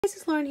This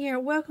is Lauren here,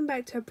 welcome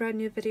back to a brand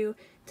new video.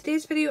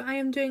 Today's video I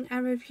am doing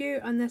a review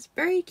on this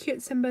very cute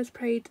Simbas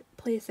Pride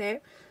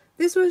playset.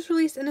 This was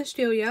released in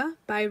Australia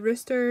by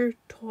Rooster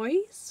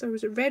Toys, or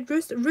was it Red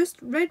Rooster?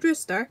 Red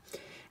Rooster,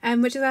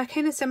 which is a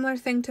kind of similar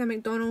thing to a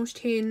McDonald's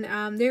chain.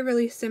 They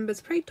released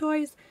Simbas Pride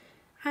toys,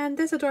 and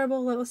this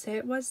adorable little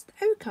set was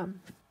the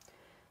outcome.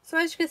 So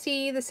as you can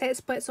see, the set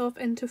splits off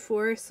into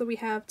four. So we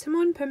have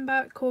Timon,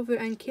 Pumbaa,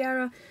 Kovu and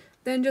Kiara.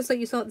 Then just like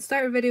you saw at the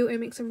start of the video, it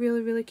makes a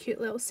really cute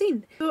little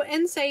scene. So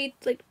inside,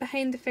 like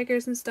behind the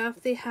figures and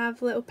stuff, they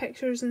have little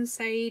pictures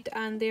inside,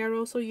 and they are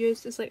also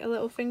used as like a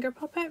little finger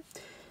puppet.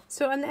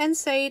 So on the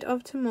inside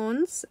of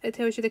Timon's, it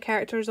tells you the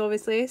characters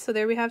obviously. So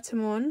there we have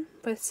Timon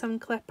with some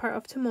clip art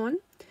of Timon.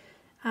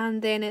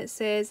 And then it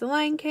says The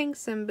Lion King,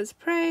 Simba's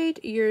Pride,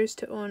 yours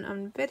to own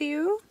on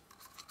video.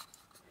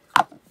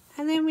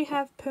 And then we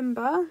have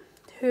Pumbaa,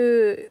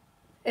 who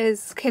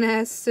is kind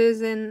of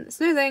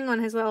snoozing on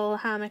his little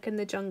hammock in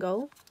the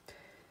jungle.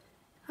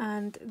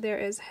 And there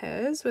is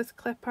his with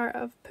clip art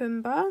of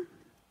Pumbaa.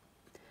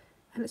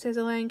 And it says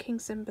The Lion King,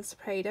 Simba's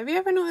Pride. Have you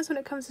ever noticed when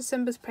it comes to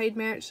Simba's Pride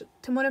merch,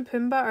 Timon and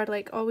Pumbaa are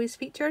like always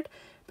featured,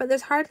 but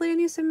there's hardly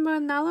any Simba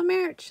and Nala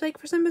merch like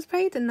for Simba's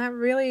Pride, and that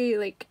really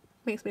like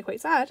makes me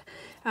quite sad.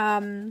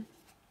 Because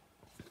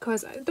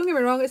don't get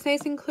me wrong, it's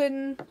nice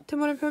including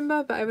Timon and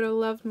Pumbaa, but I would have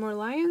loved more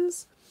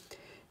lions.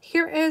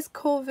 Here is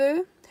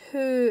Kovu,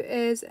 who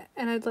is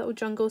in a little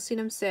jungle scene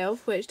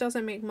himself, which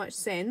doesn't make much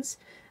sense,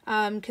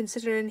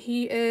 considering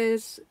he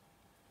is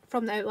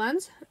from the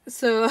Outlands,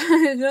 so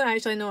I don't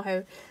actually know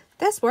how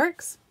this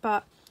works,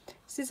 but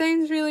his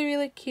design's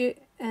really cute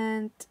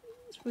and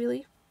it's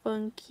really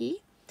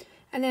funky.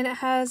 And then it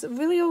has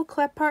really old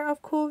clip art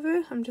of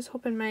Kovu. I'm just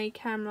hoping my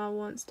camera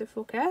wants to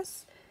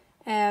focus.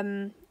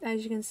 As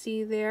you can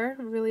see there,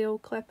 really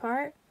old clip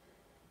art.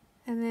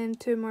 And then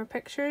two more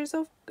pictures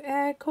of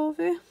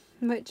Kovu,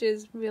 which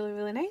is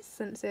really nice,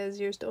 and it says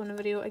yours to own a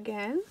video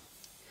again.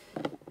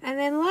 And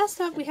then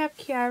last up we have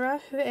Kiara,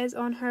 who is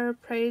on her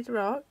Pride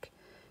Rock.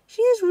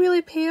 She is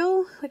really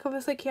pale, like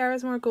obviously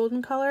Kiara's more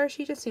golden colour,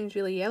 she just seems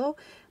really yellow,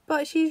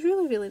 but she's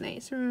really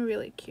nice and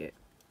really cute.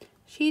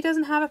 She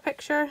doesn't have a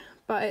picture,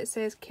 but it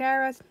says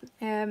Kiara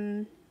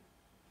and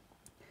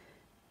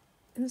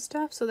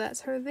stuff, so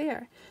that's her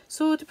there.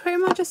 So to pretty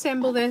much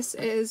assemble this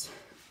is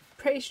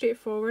pretty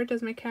straightforward.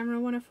 Does my camera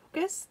want to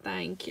focus?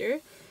 Thank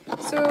you.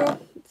 So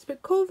it's a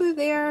bit Kovu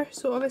there,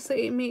 so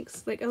obviously it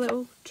makes like a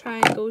little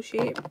triangle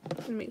shape.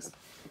 It makes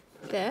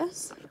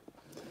this,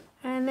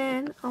 and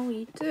then all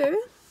you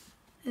do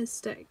is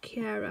stick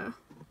Kiara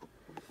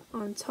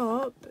on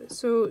top.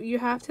 So you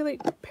have to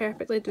like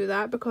perfectly do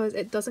that because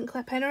it doesn't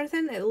clip in or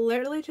anything, it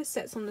literally just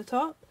sits on the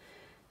top.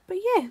 But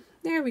yeah,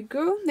 there we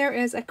go. There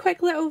is a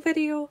quick little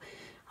video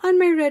on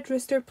my Red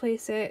Rooster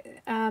playset.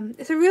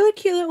 It's a really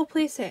cute little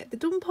playset. They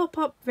don't pop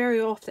up very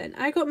often.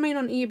 I got mine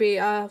on eBay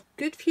a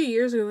good few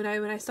years ago now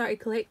when I started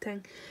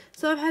collecting.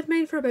 So I've had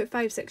mine for about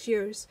 5-6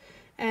 years.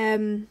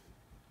 I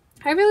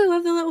really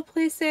love the little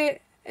playset.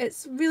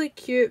 It's really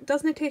cute.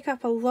 Doesn't take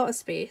up a lot of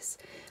space.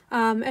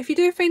 If you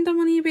do find them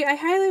on eBay, I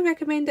highly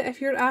recommend it if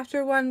you're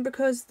after one,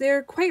 because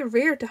they're quite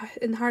rare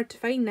and hard to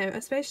find now,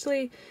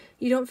 especially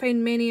you don't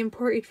find many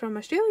imported from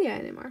Australia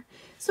anymore.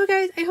 So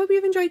guys, I hope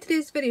you've enjoyed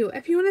today's video.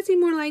 If you want to see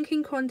more Lion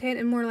King content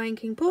and more Lion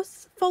King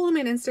posts, follow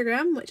me on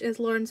Instagram, which is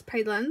Lauren's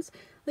Pridelands.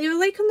 Leave a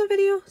like on the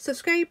video,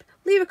 subscribe,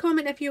 leave a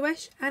comment if you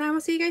wish, and I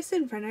will see you guys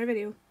soon for another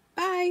video.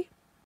 Bye!